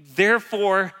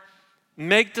 therefore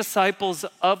make disciples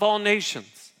of all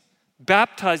nations,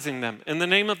 baptizing them in the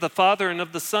name of the Father and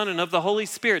of the Son and of the Holy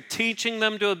Spirit, teaching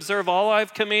them to observe all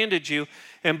I've commanded you,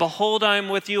 and behold, I am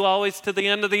with you always to the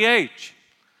end of the age.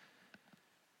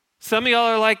 Some of y'all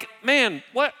are like, man,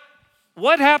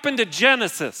 what happened to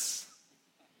Genesis?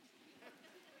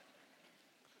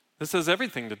 This has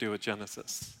everything to do with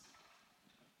Genesis.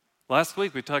 Last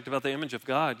week we talked about the image of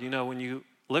God. You know, when you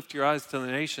lift your eyes to the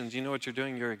nations, you know what you're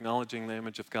doing? You're acknowledging the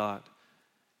image of God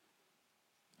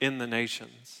in the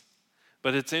nations.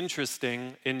 But it's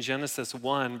interesting, in Genesis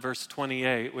 1, verse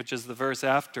 28, which is the verse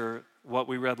after what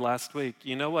we read last week,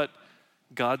 you know what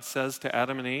God says to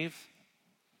Adam and Eve?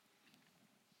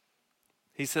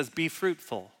 He says, be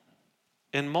fruitful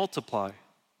and multiply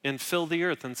and fill the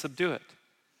earth and subdue it.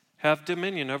 Have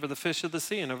dominion over the fish of the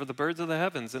sea and over the birds of the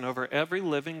heavens and over every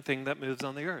living thing that moves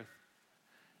on the earth.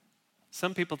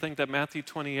 Some people think that Matthew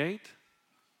 28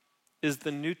 is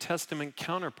the New Testament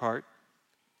counterpart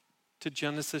to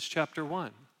Genesis chapter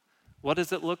 1. What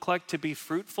does it look like to be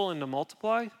fruitful and to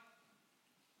multiply?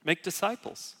 Make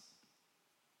disciples.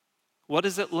 What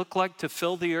does it look like to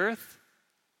fill the earth?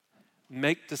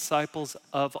 Make disciples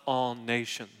of all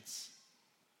nations.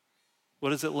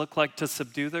 What does it look like to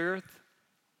subdue the earth?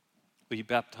 Well, you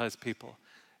baptize people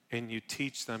and you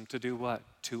teach them to do what?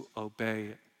 To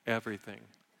obey everything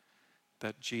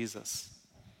that Jesus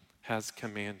has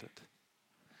commanded.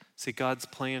 See, God's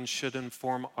plan should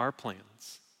inform our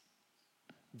plans.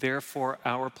 Therefore,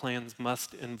 our plans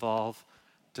must involve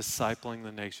discipling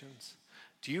the nations.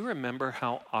 Do you remember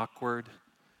how awkward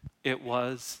it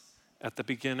was at the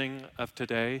beginning of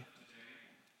today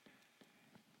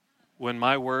when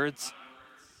my words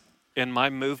and my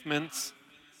movements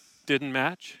didn't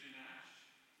match?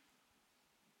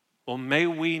 Well, may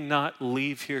we not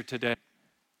leave here today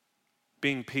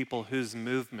being people whose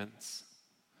movements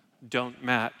don't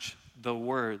match the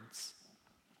words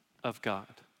of God.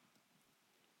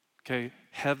 Okay,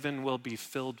 heaven will be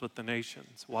filled with the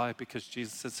nations. Why? Because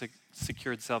Jesus has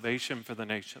secured salvation for the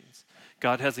nations.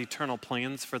 God has eternal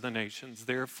plans for the nations.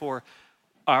 Therefore,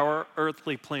 our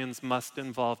earthly plans must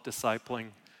involve discipling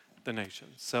the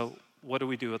nations. So what do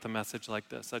we do with a message like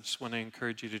this? I just want to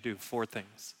encourage you to do 4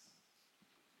 things.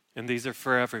 And these are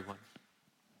for everyone.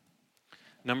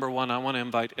 Number 1, I want to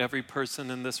invite every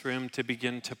person in this room to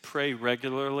begin to pray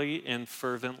regularly and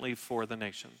fervently for the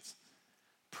nations.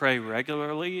 Pray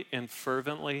regularly and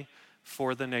fervently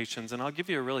for the nations. And I'll give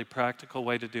you a really practical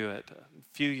way to do it. A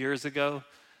few years ago,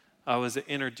 I was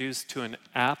introduced to an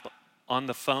app on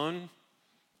the phone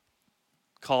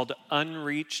called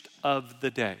Unreached of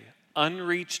the Day.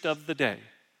 Unreached of the Day.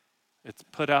 It's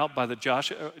put out by the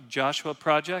Joshua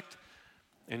Project.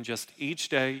 And just each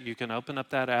day, you can open up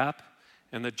that app,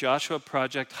 and the Joshua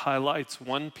Project highlights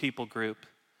one people group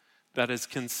that is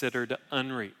considered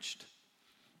unreached.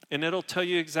 And it'll tell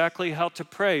you exactly how to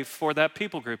pray for that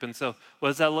people group. And so what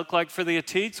does that look like for the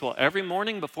Atigues? Well, every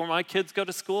morning before my kids go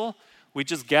to school, we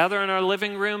just gather in our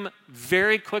living room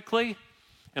very quickly,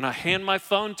 and I hand my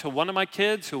phone to one of my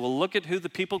kids who will look at who the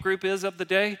people group is of the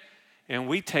day, and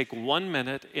we take 1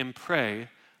 minute and pray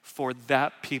for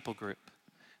that people group.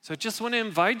 So I just want to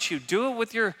invite you, do it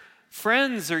with your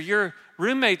friends or your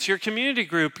roommates, your community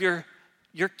group,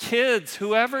 your kids,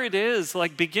 whoever it is.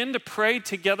 Like, begin to pray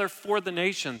together for the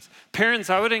nations.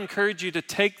 Parents, I would encourage you to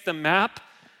take the map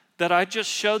that I just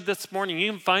showed this morning.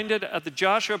 You can find it at the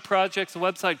Joshua Project's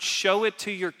website. Show it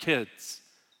to your kids.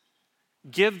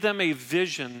 Give them a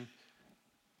vision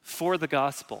for the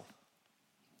gospel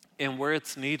and where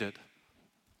it's needed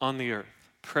on the earth.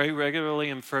 Pray regularly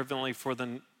and fervently for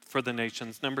the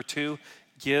nations. Number 2,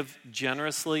 give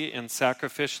generously and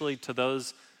sacrificially to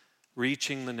those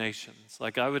reaching the nations.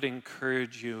 Like, I would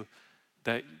encourage you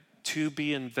that to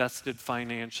be invested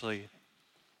financially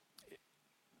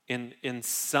in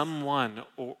someone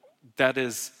that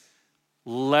is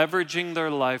leveraging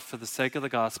their life for the sake of the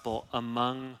gospel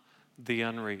among the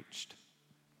unreached.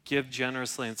 Give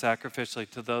generously and sacrificially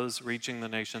to those reaching the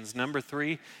nations. Number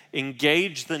 3,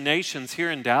 engage the nations here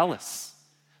in Dallas.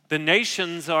 The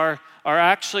nations are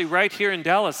actually right here in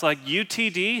Dallas. Like,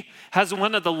 UTD has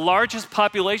one of the largest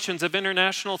populations of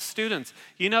international students.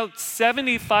 You know,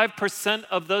 75%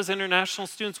 of those international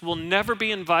students will never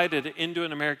be invited into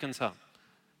an American's home.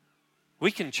 We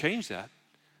can change that.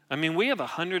 I mean, we have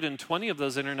 120 of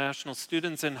those international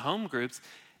students in home groups,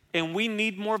 and we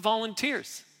need more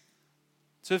volunteers.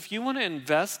 So if you want to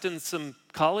invest in some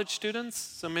college students,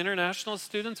 some international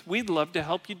students, we'd love to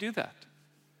help you do that.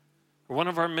 One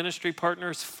of our ministry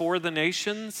partners, For the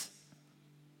Nations,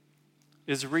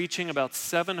 is reaching about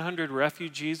 700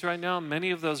 refugees right now.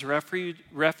 Many of those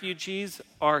refugees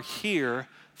are here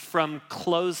from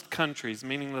closed countries,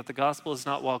 meaning that the gospel is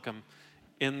not welcome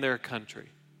in their country.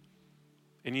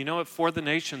 And you know what? For the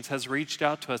Nations has reached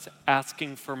out to us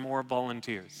asking for more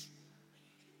volunteers.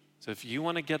 So if you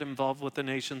want to get involved with the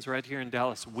nations right here in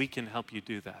Dallas, we can help you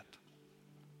do that.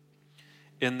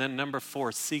 And then number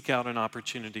 4, seek out an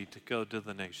opportunity to go to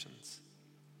the nations.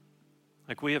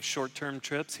 Like, we have short-term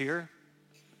trips here.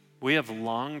 We have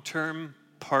long-term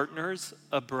partners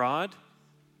abroad.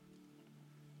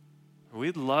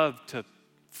 We'd love to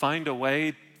find a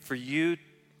way for you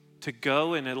to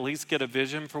go and at least get a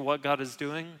vision for what God is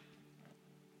doing.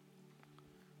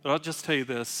 But I'll just tell you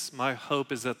this, my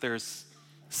hope is that there's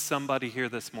somebody here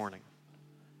this morning,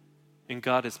 and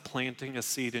God is planting a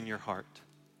seed in your heart.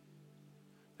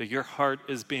 That your heart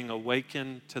is being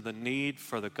awakened to the need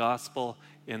for the gospel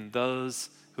in those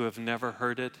who have never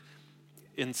heard it.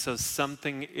 And so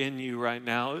something in you right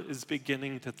now is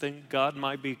beginning to think, God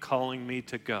might be calling me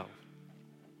to go.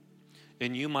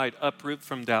 And you might uproot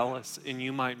from Dallas, and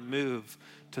you might move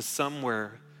to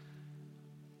somewhere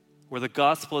where the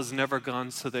gospel has never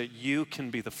gone, so that you can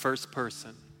be the first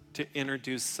person to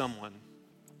introduce someone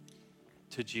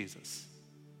to Jesus.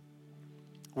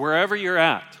 Wherever you're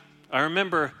at, I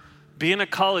remember being a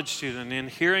college student and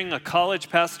hearing a college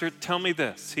pastor tell me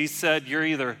this. He said, you're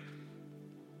either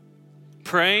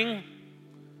praying,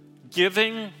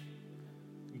 giving,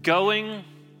 going,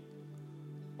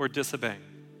 or disobeying.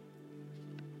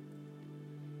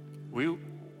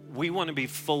 We want to be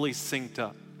fully synced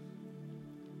up.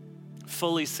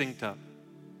 Fully synced up.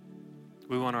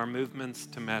 We want our movements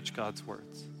to match God's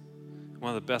words.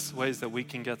 One of the best ways that we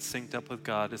can get synced up with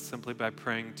God is simply by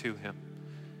praying to Him.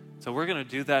 So we're going to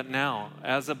do that now.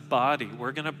 As a body,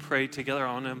 we're going to pray together.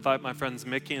 I want to invite my friends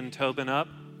Mickey and Tobin up.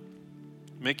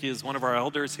 Mickey is one of our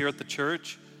elders here at the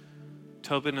church.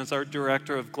 Tobin is our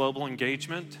director of global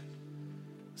engagement.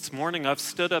 This morning, I've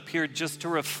stood up here just to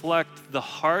reflect the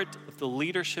heart of the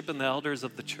leadership and the elders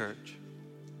of the church.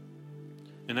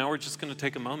 And now we're just going to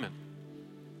take a moment,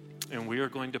 and we are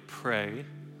going to pray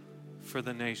for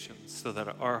the nations so that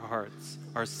our hearts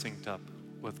are synced up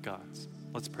with God's.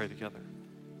 Let's pray together.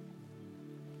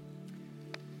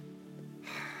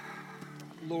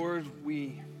 Lord,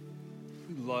 we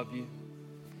love you.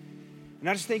 And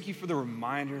I just thank you for the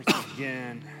reminders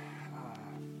again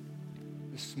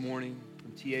this morning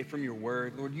from TA, from your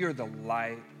word. Lord, you're the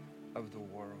light of the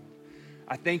world.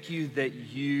 I thank you that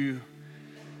you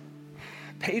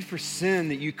paid for sin,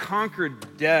 that you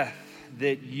conquered death,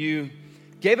 that you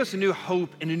gave us a new hope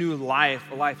and a new life,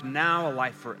 a life now, a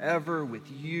life forever with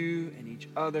you and each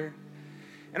other.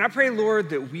 And I pray, Lord,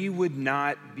 that we would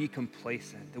not be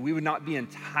complacent, that we would not be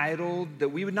entitled, that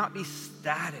we would not be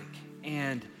static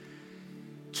and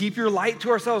keep your light to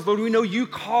ourselves. Lord, we know you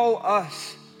call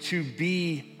us to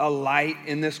be a light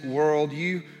in this world.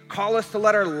 You call us to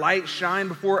let our light shine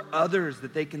before others,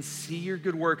 that they can see your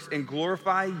good works and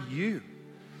glorify you.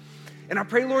 And I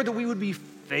pray, Lord, that we would be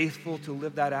faithful to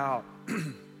live that out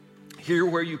here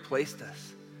where you placed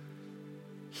us,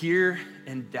 here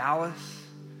in Dallas,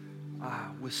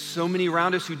 with so many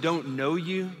around us who don't know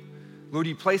you. Lord,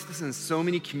 you placed us in so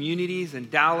many communities in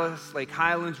Dallas, Lake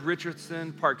Highlands,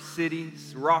 Richardson, Park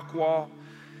Cities, Rockwall,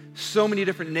 so many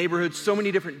different neighborhoods, so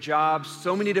many different jobs,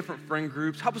 so many different friend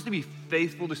groups. Help us to be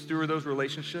faithful to steward those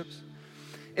relationships.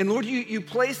 And Lord, you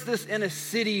placed this in a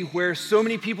city where so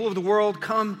many people of the world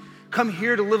come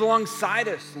here to live alongside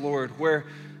us, Lord, where,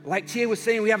 like Tia was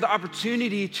saying, we have the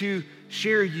opportunity to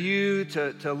share you,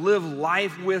 to live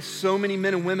life with so many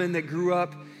men and women that grew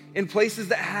up in places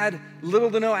that had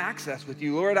little to no access with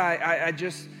you. Lord,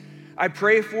 I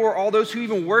pray for all those who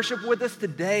even worship with us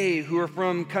today, who are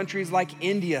from countries like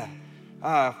India,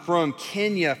 from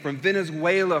Kenya, from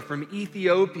Venezuela, from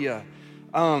Ethiopia,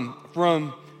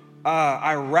 from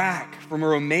Iraq, from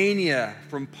Romania,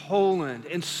 from Poland,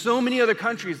 and so many other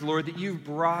countries, Lord, that you've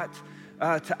brought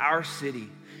to our city.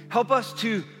 Help us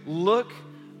to look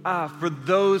for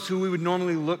those who we would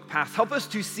normally look past. Help us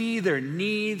to see their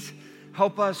needs.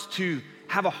 Help us to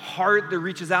have a heart that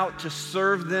reaches out to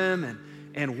serve them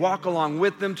and walk along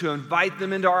with them, to invite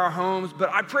them into our homes.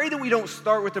 But I pray that we don't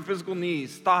start with their physical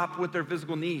needs, stop with their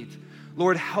physical needs.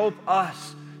 Lord, help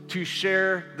us to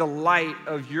share the light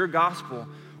of your gospel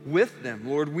with them.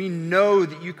 Lord, we know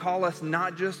that you call us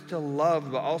not just to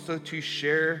love, but also to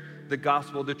share the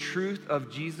gospel, the truth of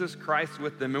Jesus Christ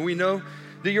with them. And we know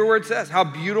that your word says, how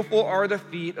beautiful are the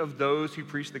feet of those who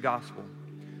preach the gospel.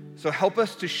 So help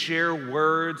us to share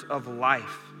words of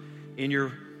life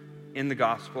in the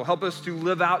gospel. Help us to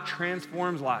live out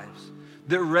transformed lives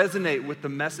that resonate with the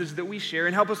message that we share,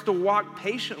 and help us to walk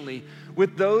patiently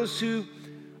with those who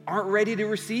aren't ready to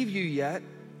receive you yet,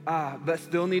 but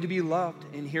still need to be loved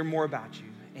and hear more about you.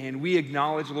 And we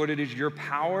acknowledge, Lord, it is your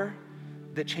power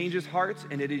that changes hearts,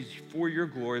 and it is for your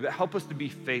glory. But help us to be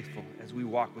faithful as we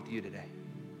walk with you today.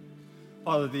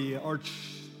 Father, the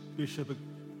Archbishop of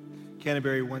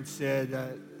Canterbury once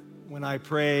said, when I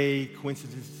pray,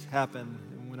 coincidences happen,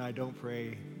 and when I don't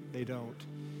pray, they don't.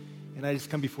 And I just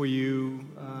come before you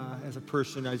as a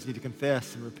person. I just need to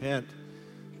confess and repent.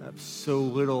 So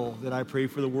little that I pray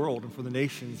for the world and for the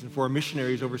nations and for our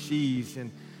missionaries overseas.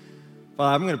 And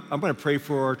Father, I'm going to pray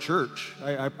for our church.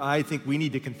 I think we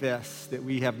need to confess that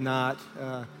we have not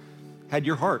had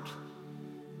your heart,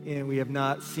 and we have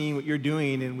not seen what you're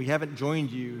doing, and we haven't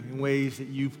joined you in ways that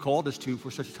you've called us to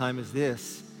for such a time as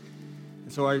this.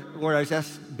 And so, Lord, I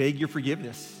just beg your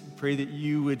forgiveness. Pray that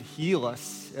you would heal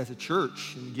us as a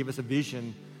church and give us a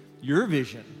vision, your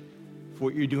vision, for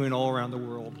what you're doing all around the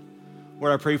world.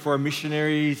 Lord, I pray for our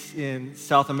missionaries in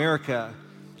South America,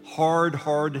 hard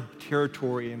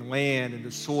territory and land and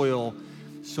the soil,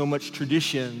 so much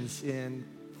traditions and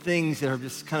things that are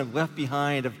just kind of left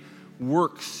behind of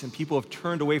works, and people have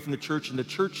turned away from the church, and the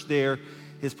church there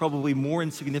is probably more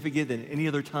insignificant than any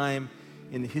other time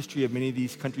in the history of many of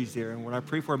these countries there. And when I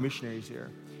pray for our missionaries there,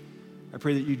 I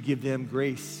pray that you'd give them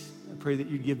grace. I pray that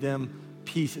you'd give them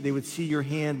peace, that they would see your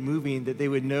hand moving, that they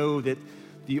would know that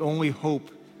the only hope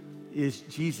is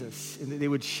Jesus, and that they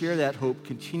would share that hope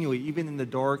continually, even in the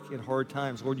dark and hard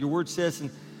times. Lord, your word says in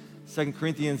 2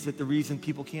 Corinthians that the reason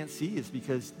people can't see is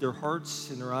because their hearts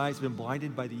and their eyes have been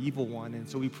blinded by the evil one. And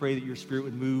so we pray that your spirit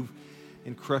would move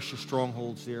and crush the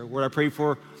strongholds there. Lord, I pray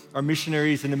for our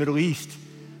missionaries in the Middle East.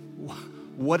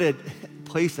 What a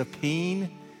place of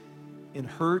pain and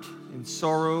hurt and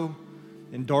sorrow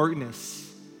and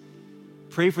darkness.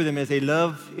 Pray for them as they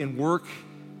love and work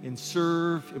and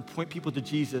serve and point people to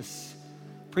Jesus.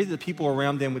 Pray that the people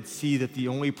around them would see that the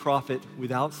only prophet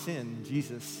without sin,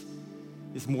 Jesus,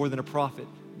 is more than a prophet,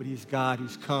 but he's God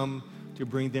who's come to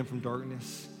bring them from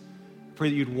darkness. Pray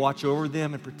that you'd watch over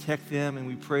them and protect them, and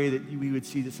we pray that we would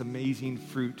see this amazing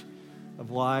fruit of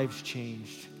lives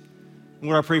changed. And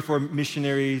Lord, I pray for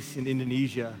missionaries in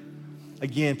Indonesia.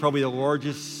 Again, probably the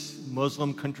largest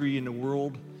Muslim country in the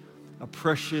world.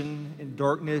 Oppression and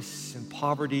darkness and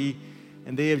poverty,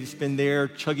 and they have just been there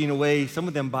chugging away, some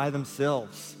of them by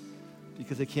themselves,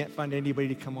 because they can't find anybody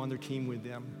to come on their team with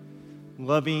them.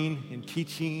 Loving and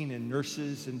teaching and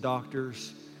nurses and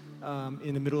doctors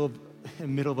in the middle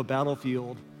of a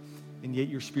battlefield. and yet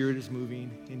your Spirit is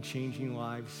moving and changing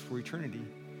lives for eternity,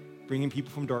 bringing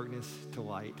people from darkness to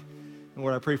light. And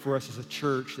Lord, I pray for us as a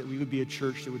church that we would be a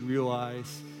church that would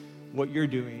realize what you're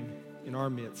doing in our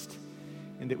midst,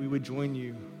 and that we would join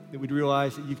you, that we'd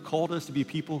realize that you've called us to be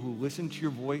people who listen to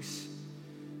your voice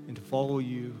and to follow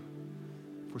you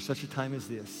for such a time as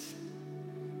this.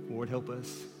 Lord, help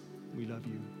us. We love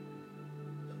you.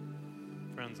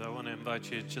 Friends, I want to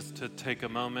invite you just to take a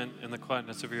moment in the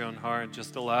quietness of your own heart.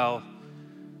 Just allow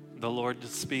the Lord to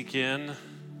speak in.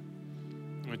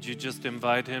 Would you just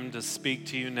invite him to speak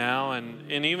to you now?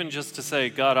 And even just to say,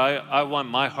 God, I want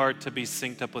my heart to be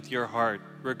synced up with your heart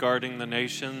regarding the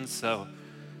nations. So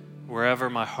wherever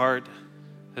my heart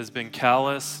has been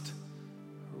calloused,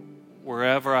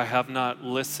 wherever I have not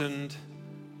listened,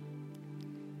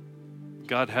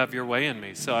 God, have your way in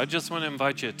me. So I just want to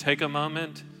invite you to take a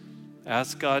moment.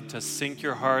 Ask God to sync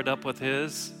your heart up with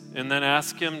his, and then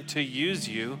ask him to use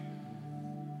you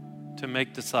to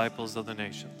make disciples of the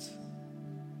nations.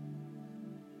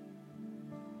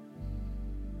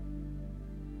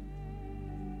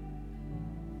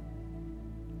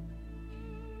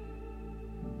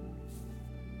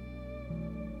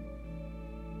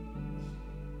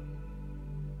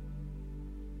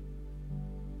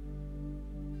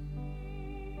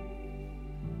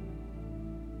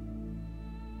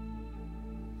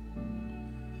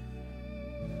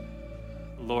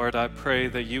 Lord, I pray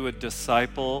that you would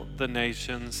disciple the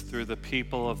nations through the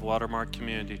people of Watermark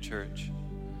Community Church.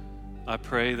 I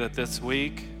pray that this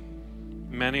week,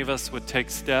 many of us would take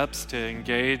steps to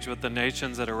engage with the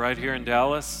nations that are right here in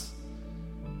Dallas.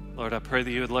 Lord, I pray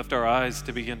that you would lift our eyes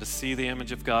to begin to see the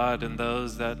image of God in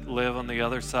those that live on the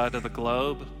other side of the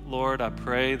globe. Lord, I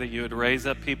pray that you would raise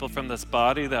up people from this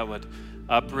body that would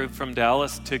uproot from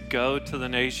Dallas to go to the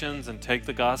nations and take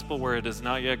the gospel where it has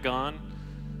not yet gone.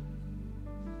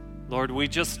 Lord,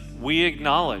 we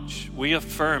acknowledge, we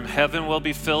affirm heaven will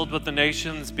be filled with the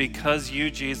nations because you,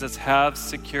 Jesus, have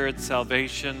secured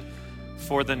salvation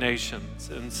for the nations.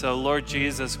 And so, Lord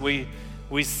Jesus, we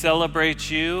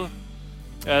celebrate you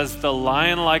as the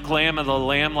lion-like lamb and the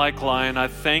lamb-like lion. I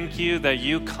thank you that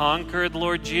you conquered,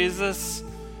 Lord Jesus,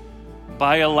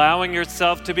 by allowing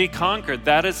yourself to be conquered.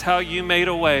 That is how you made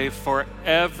a way for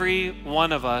every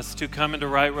one of us to come into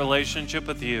right relationship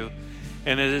with you.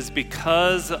 And it is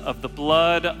because of the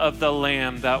blood of the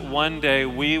Lamb that one day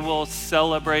we will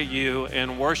celebrate you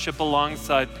and worship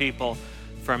alongside people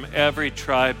from every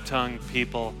tribe, tongue,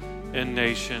 people, and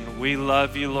nation. We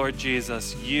love you, Lord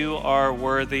Jesus. You are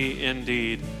worthy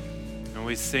indeed. And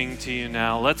we sing to you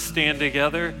now. Let's stand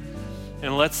together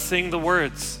and let's sing the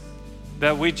words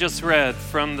that we just read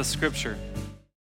from the scripture.